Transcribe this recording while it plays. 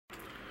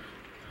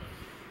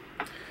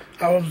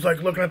I was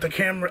like looking at the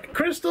camera.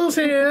 Kristal's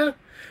here.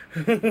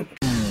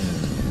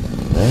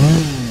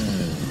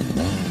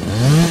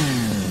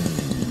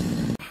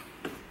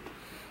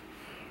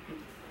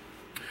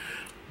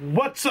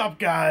 What's up,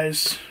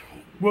 guys?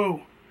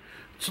 Whoa,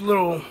 it's a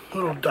little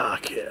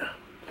dark here.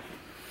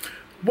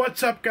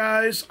 What's up,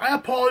 guys? I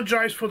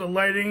apologize for the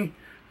lighting.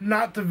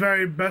 Not the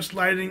very best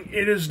lighting.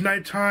 It is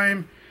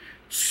nighttime.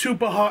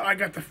 Super hot. I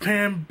got the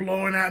fan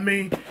blowing at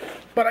me.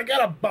 But I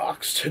got a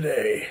box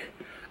today.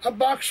 A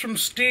box from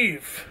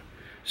Steve.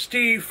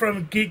 Steve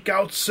from Geek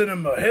Out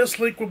Cinema. His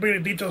link will be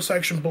in the detail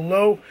section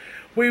below.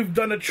 We've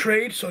done a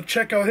trade, so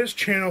check out his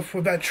channel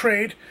for that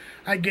trade.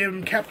 I gave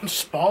him Captain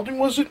Spaulding,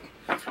 was it?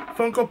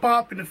 Funko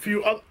Pop and a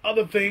few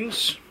other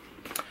things.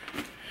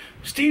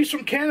 Steve's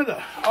from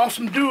Canada.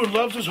 Awesome dude.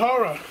 Loves his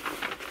horror.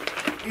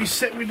 He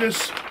sent me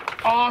this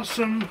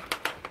awesome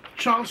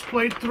Child's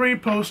Play 3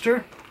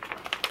 poster.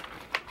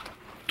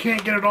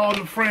 Can't get it all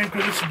in the frame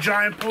because it's a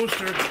giant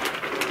poster.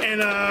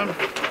 And,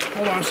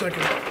 hold on a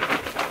second.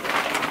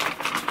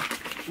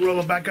 Roll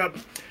it back up.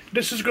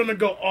 This is going to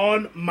go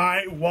on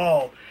my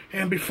wall.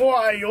 And before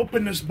I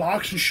open this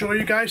box and show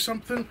you guys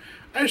something,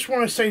 I just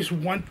want to say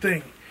one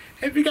thing.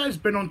 Have you guys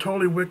been on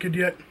Totally Wicked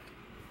yet?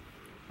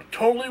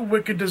 Totally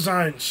Wicked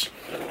Designs.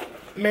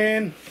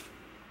 Man,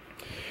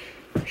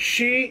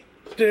 she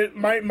did,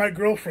 my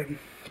girlfriend,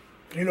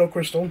 you know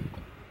Kristal,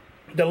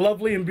 the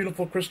lovely and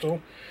beautiful Kristal,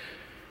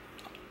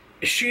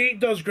 she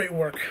does great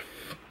work.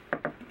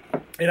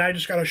 And I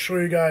just got to show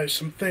you guys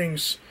some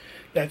things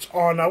that's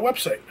on our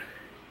website.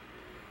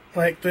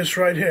 Like this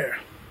right here.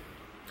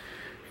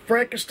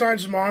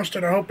 Frankenstein's monster,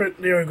 and I hope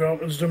it, there we go,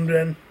 it's zoomed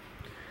in.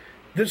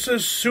 This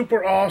is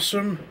super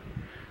awesome.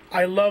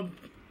 I love,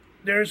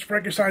 there's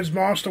Frankenstein's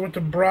monster with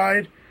the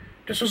bride.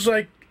 This is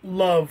like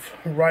love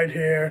right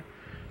here.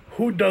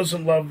 Who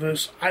doesn't love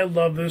this? I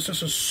love this.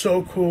 This is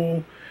so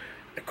cool.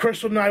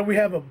 Kristal and I, we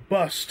have a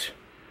bust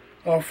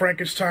of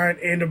Frankenstein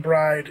and the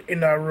bride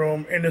in our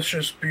room, and it's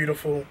just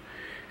beautiful.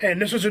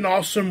 And this is an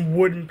awesome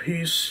wooden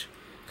piece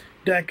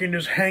that can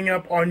just hang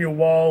up on your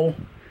wall.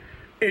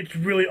 It's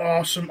really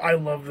awesome. I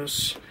love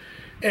this.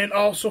 And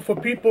also for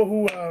people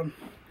who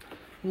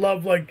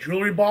love like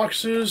jewelry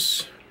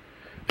boxes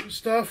and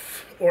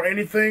stuff, or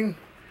anything,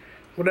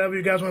 whatever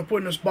you guys want to put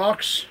in this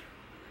box,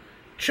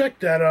 check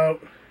that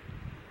out.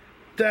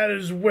 That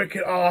is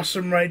wicked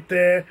awesome right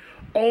there.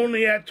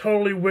 Only at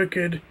Totally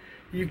Wicked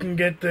you can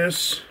get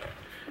this.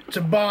 It's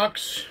a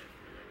box.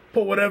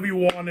 Put whatever you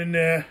want in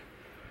there.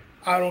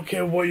 I don't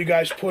care what you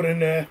guys put in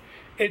there.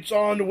 It's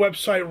on the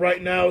website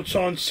right now. It's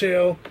on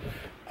sale.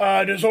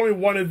 There's only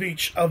one of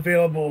each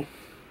available.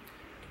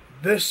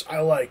 This I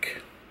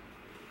like.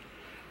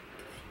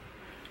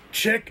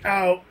 Check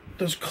out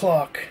this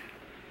clock.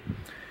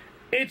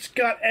 It's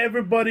got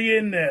everybody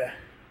in there.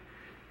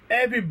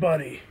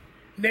 Everybody.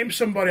 Name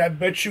somebody, I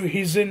bet you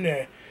he's in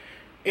there.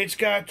 It's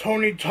got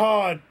Tony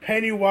Todd,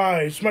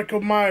 Pennywise, Michael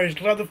Myers,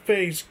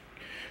 Leatherface,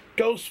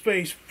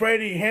 Ghostface,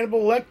 Freddy,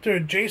 Hannibal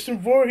Lecter, Jason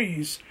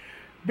Voorhees,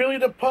 Billy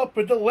the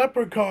Puppet, the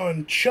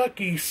Leprechaun,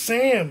 Chucky,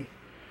 Sam.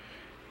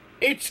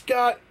 It's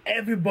got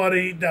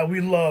everybody that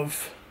we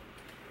love.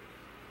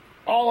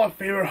 All our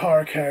favorite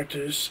horror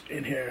characters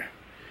in here.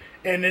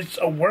 And it's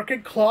a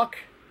working clock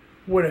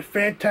with a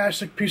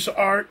fantastic piece of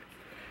art.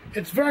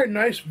 It's very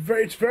nice.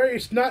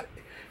 It's not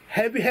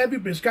heavy,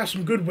 but it's got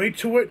some good weight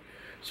to it.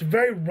 It's a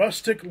very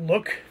rustic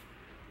look.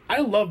 I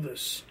love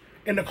this.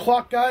 And the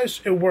clock,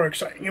 guys, it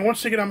works. And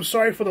once again, I'm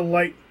sorry for the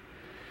light.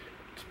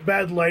 It's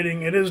bad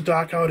lighting. It is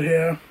dark out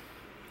here.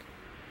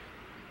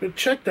 But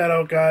check that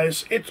out,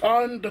 guys. It's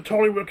on the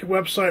Totally Wicked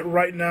website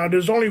right now.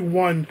 There's only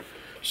one.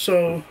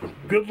 So,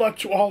 good luck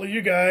to all of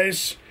you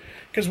guys.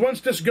 Because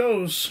once this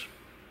goes,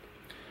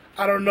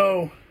 I don't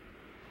know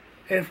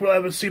if we'll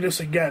ever see this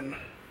again.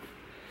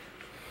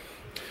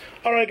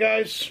 Alright,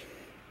 guys.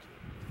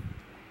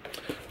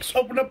 Let's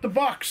open up the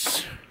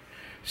box.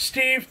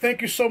 Steve,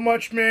 thank you so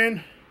much,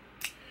 man.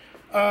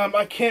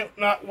 I can't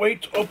not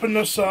wait to open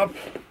this up.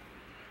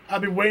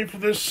 I've been waiting for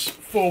this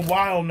for a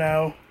while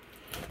now.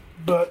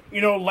 But, you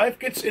know, life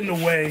gets in the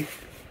way.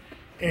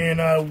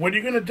 And what are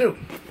you going to do?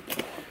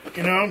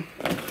 You know?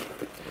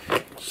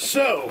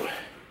 So,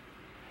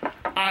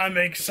 I'm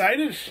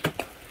excited.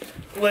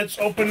 Let's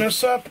open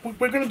this up.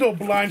 We're going to do a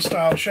blind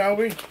style, shall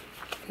we?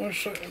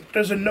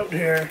 There's a note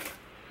here.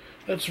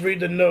 Let's read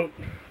the note.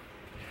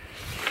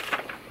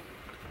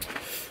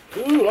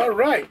 Ooh,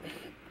 alright.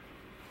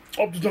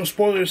 Oh, there's no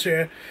spoilers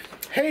here.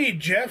 Hey,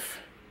 Jeff.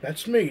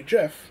 That's me,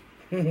 Jeff.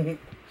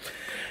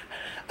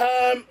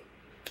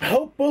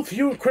 Hope both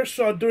you and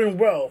Kristal are doing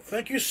well.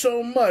 Thank you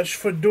so much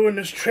for doing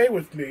this trade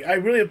with me. I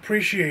really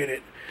appreciate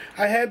it.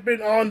 I have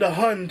been on the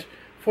hunt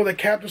for the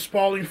Captain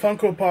Spaulding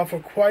Funko Pop for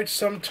quite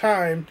some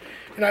time,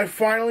 and I'm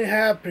finally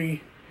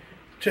happy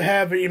to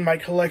have it in my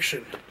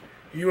collection.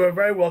 You are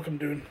very welcome,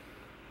 dude.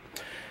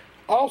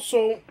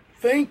 Also,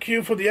 thank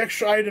you for the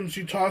extra items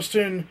you tossed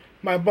in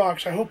my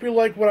box. I hope you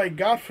like what I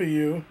got for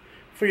you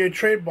for your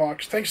trade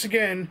box. Thanks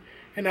again,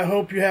 and I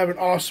hope you have an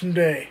awesome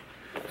day.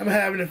 I'm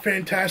having a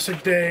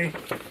fantastic day.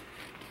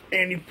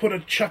 And you put a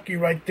Chucky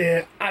right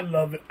there. I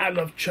love it. I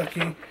love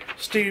Chucky.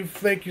 Steve,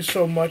 thank you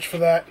so much for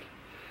that.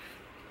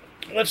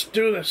 Let's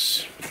do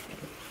this.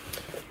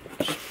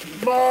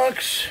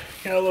 Box.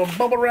 Got a little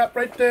bubble wrap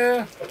right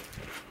there.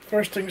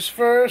 First things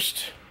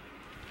first.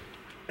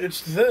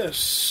 It's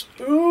this.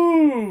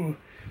 Ooh.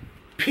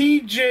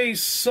 PJ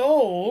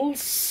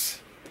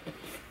Souls.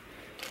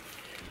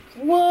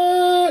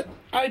 What?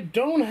 I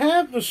don't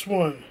have this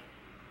one.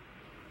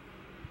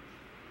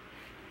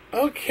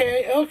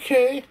 Okay,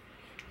 okay.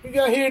 We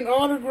got here an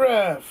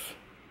autograph.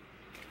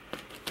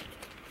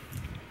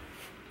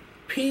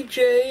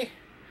 PJ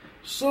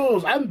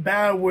Souls. I'm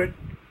bad with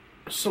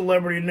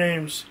celebrity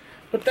names,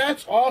 but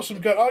that's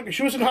awesome. Got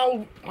she was in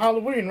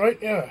Halloween, right?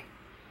 Yeah.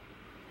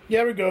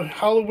 Yeah, we go.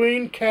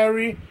 Halloween,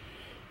 Carrie,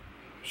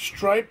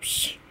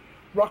 Stripes,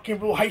 Rock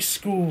and Roll High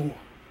School.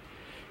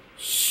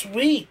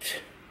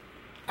 Sweet.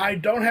 I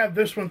don't have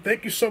this one.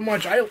 Thank you so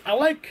much. I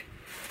like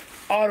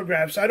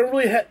autographs. I don't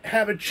really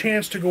have a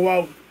chance to go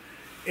out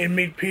and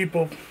meet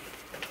people.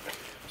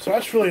 So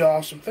that's really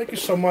awesome. Thank you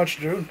so much,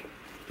 dude.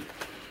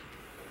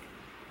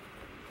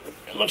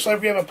 It looks like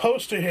we have a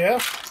poster here.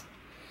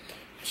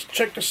 Let's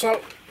check this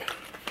out.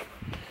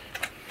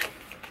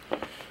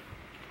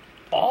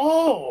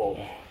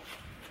 Oh.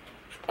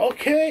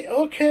 Okay,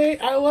 okay.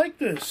 I like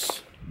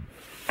this.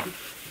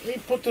 Let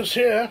me put this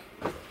here.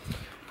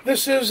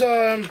 This is,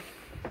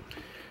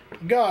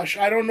 gosh,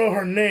 I don't know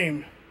her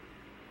name.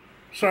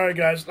 Sorry,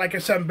 guys. Like I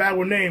said, I'm bad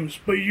with names.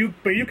 But you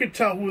can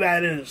tell who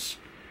that is.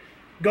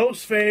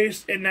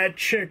 Ghostface and that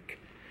chick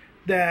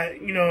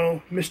that, you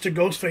know, Mr.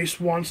 Ghostface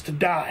wants to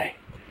die.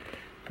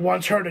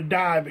 Wants her to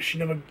die, but she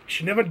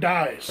never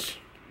dies.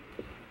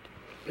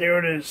 There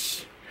it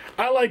is.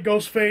 I like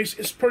Ghostface.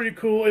 It's pretty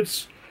cool.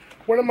 It's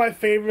one of my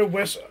favorite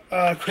Wes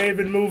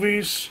Craven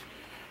movies.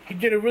 He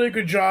did a really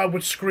good job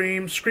with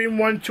Scream. Scream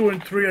 1, 2,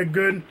 and 3 are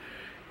good.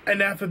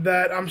 And after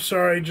that, I'm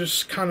sorry,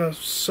 just kind of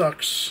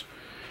sucks.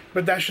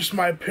 But that's just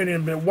my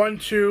opinion. But 1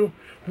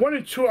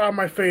 and 2 are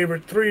my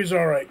favorite. 3 is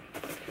alright.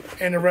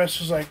 And the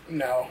rest is like,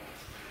 no.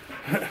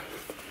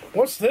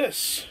 What's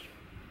this?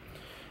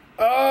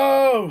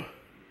 Oh!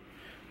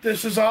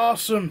 This is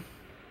awesome.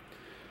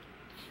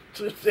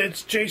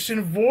 It's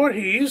Jason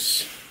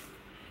Voorhees.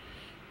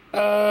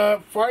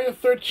 Friday the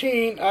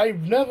 13th. I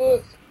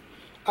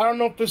don't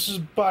know if this is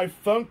by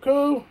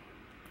Funko.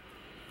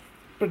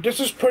 But this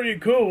is pretty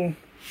cool.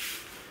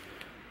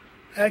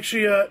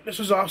 Actually, this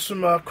is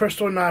awesome.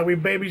 Kristal and I, we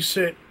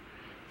babysit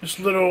this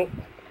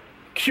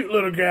cute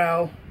little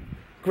gal,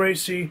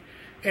 Gracie,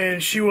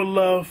 and she would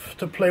love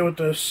to play with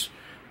this.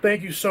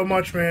 Thank you so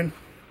much, man.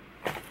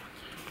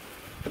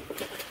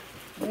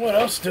 What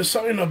else? There's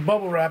something in a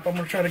bubble wrap. I'm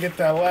going to try to get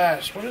that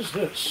last. What is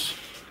this?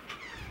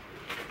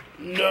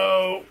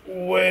 No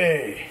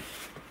way.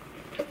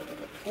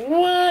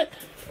 What?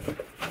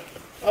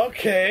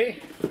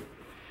 Okay.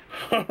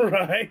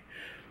 Alright.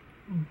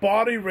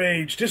 Body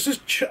Rage. This is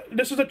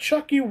a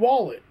Chucky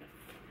wallet.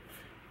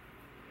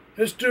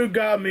 This dude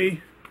got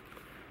me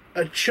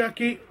a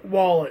Chucky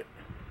wallet.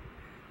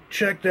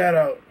 Check that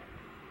out.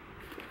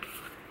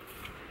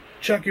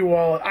 Chucky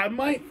wallet. I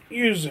might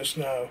use this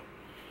now.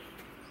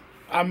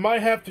 I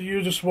might have to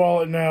use this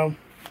wallet now.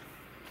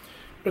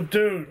 But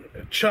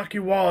dude, Chucky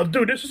wallet.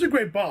 Dude, this is a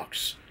great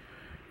box.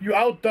 You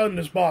outdone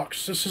this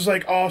box. This is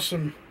like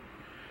awesome.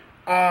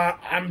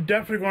 I'm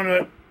definitely going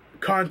to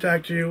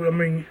contact you. I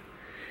mean,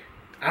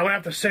 I'm gonna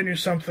have to send you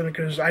something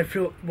because I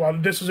feel, well,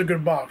 this is a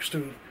good box,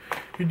 dude.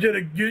 You did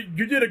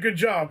a good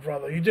job,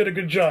 brother. You did a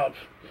good job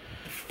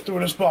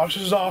doing this box.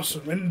 This is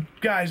awesome. And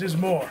guys, there's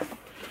more.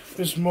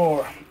 There's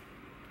more.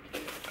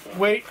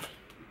 Wait.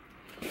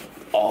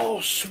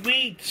 Oh,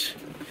 sweet.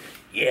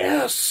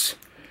 Yes.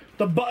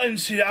 The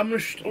buttons here.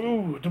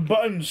 Ooh, the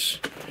buttons.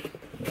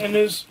 And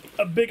there's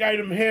a big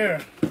item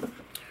here.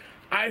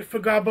 I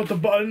forgot about the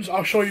buttons.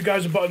 I'll show you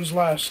guys the buttons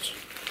last.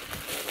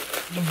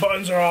 The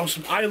buttons are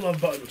awesome. I love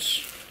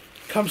buttons.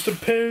 Comes to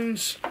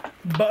pins,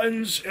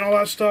 buttons, and all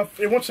that stuff.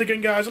 And once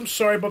again, guys, I'm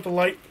sorry about the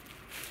light.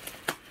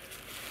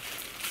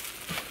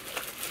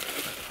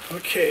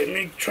 Okay, let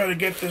me try to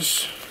get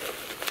this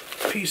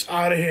piece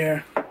out of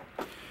here.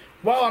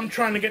 While I'm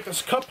trying to get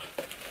this cup,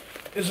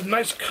 there's a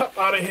nice cup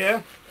out of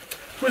here.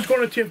 Who's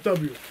going to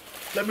TFW?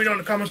 Let me know in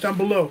the comments down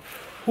below.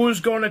 Who's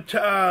going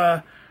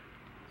to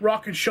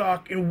Rock and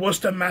Shock in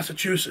Worcester,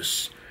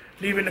 Massachusetts?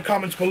 Leave it in the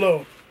comments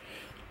below.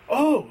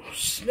 Oh,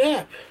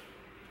 snap.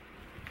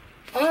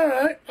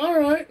 Alright,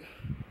 alright.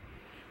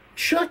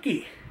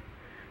 Chucky.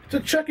 It's a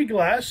Chucky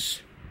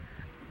glass.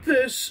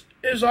 This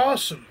is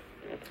awesome.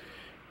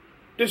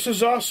 This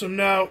is awesome.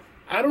 Now,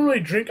 I don't really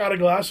drink out of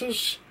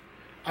glasses.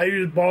 I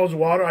use bottles of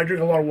water. I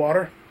drink a lot of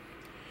water.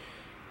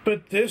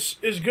 But this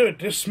is good.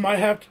 This might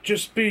have to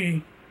just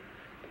be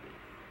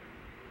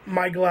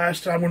my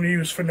glass that I'm going to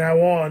use from now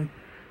on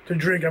to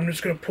drink. I'm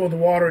just going to pour the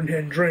water in here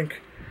and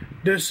drink.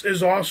 This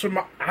is awesome.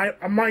 I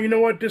might, you know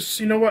what? This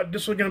is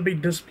going to be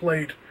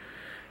displayed.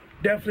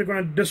 Definitely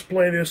going to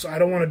display this. I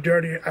don't want to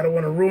dirty it. I don't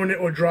want to ruin it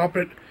or drop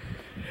it.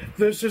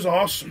 This is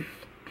awesome.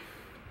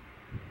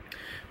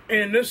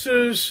 And this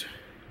is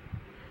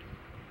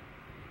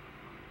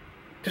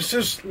This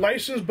is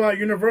licensed by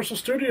Universal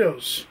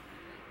Studios.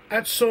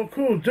 That's so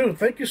cool, dude.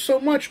 Thank you so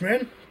much,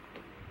 man.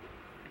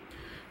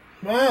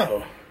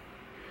 Wow.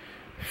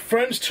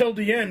 Friends till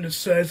the end, it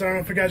says. I don't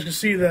know if you guys can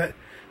see that,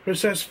 but it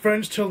says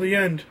friends till the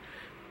end.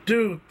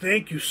 Dude,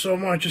 thank you so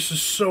much. This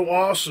is so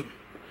awesome.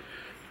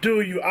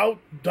 Dude, you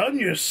outdone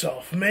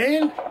yourself,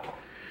 man.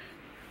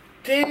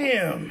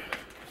 Damn.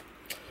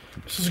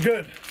 This is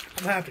good.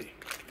 I'm happy.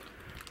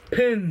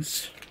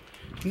 Pins.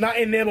 Not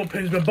enamel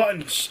pins, but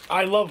buttons.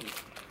 I love them.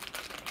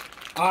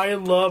 I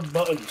love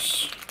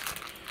buttons.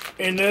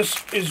 And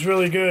this is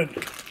really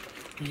good.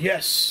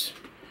 Yes.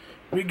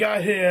 We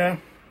got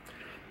here.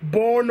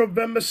 Born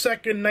November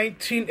 2nd,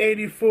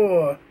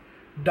 1984.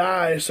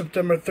 Died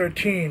September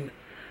 13,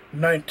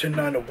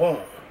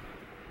 1991.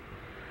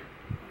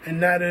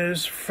 And that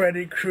is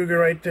Freddy Krueger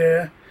right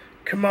there.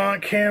 Come on,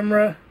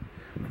 camera.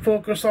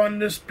 Focus on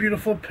this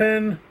beautiful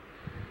pin.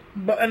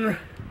 Button.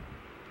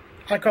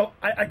 I call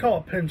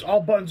it pins.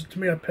 All buttons to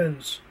me are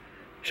pins.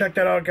 Check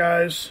that out,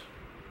 guys.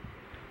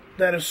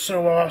 That is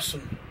so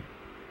awesome.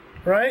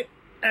 Right?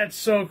 That's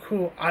so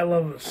cool. I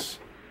love this.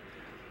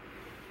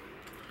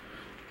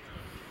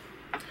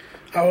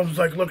 I was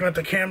like looking at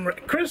the camera.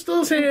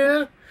 Kristal's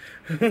here.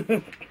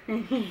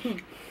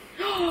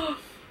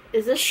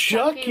 Is this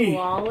Chucky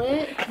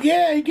wallet?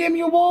 Yeah, he gave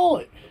me a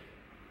wallet.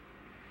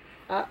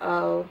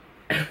 Uh-oh.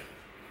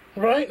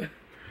 Right?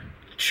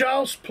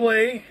 Child's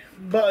Play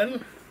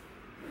button.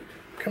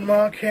 Come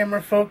on,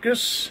 camera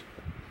focus.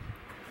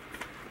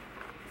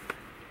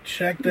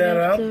 Check that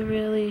out.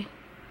 Really...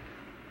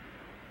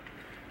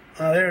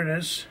 Oh, there it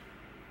is.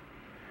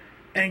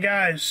 And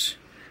guys,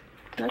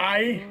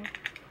 I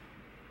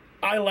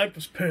like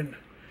this pin.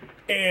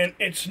 And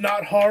it's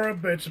not horror,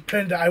 but it's a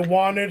pin that I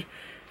wanted.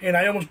 And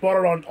I almost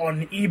bought it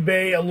on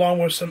eBay along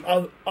with some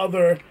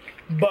other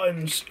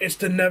buttons. It's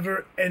the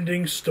Never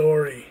Ending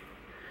Story.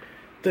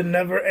 The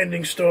Never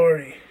Ending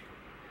Story.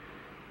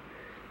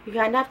 You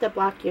kind of have to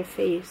block your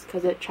face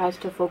because it tries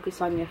to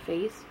focus on your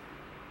face.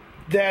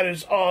 That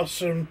is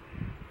awesome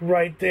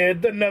right there.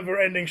 The Never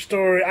Ending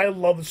Story. I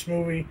love this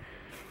movie.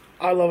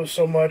 I love it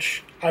so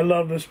much. I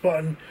love this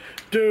button.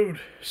 Dude,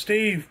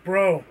 Steve,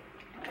 bro.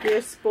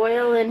 You're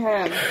spoiling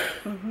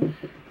him.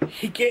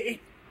 He gave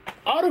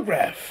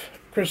autograph,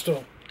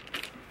 Kristal.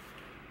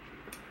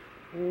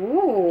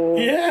 Ooh.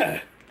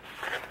 Yeah.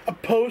 A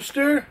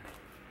poster.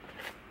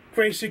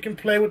 Gracie can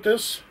play with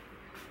this.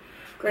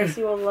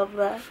 Gracie will love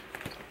that.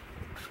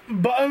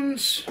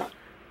 Buttons.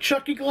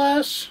 Chucky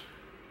glass.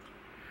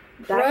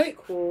 That's right?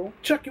 Cool.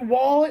 Chucky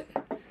wallet.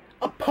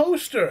 A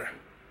poster.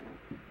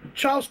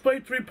 Child's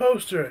Play 3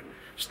 poster.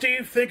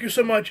 Steve, thank you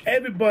so much.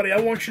 Everybody, I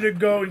want you to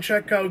go and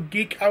check out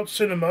Geek Out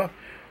Cinema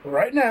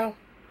right now.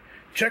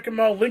 Check them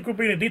out. Link will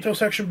be in the detail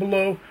section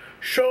below.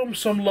 Show them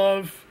some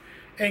love.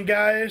 And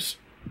guys,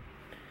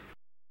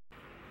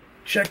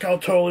 check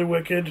out Totally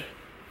Wicked.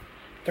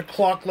 The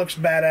clock looks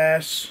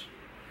badass.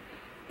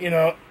 You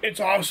know, it's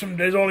awesome.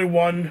 There's only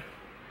one.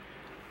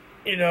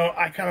 You know,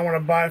 I kind of want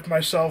to buy it for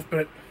myself,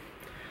 but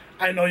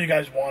I know you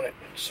guys want it.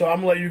 So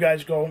I'm going to let you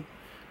guys go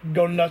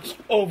nuts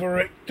over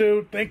it.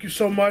 Dude, thank you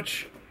so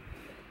much.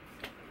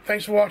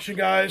 Thanks for watching,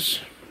 guys.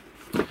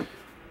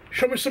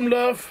 Show me some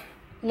love.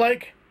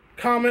 Like,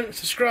 comment,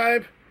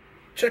 subscribe.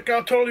 Check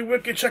out Totally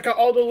Wicked. Check out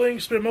all the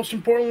links. But most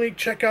importantly,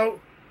 check out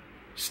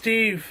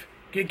Steve,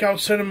 Geek Out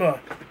Cinema.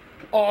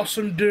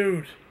 Awesome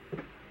dude.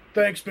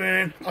 Thanks,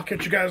 man. I'll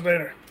catch you guys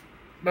later.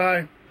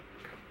 Bye.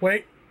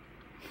 Wait.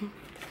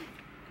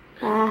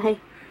 Bye.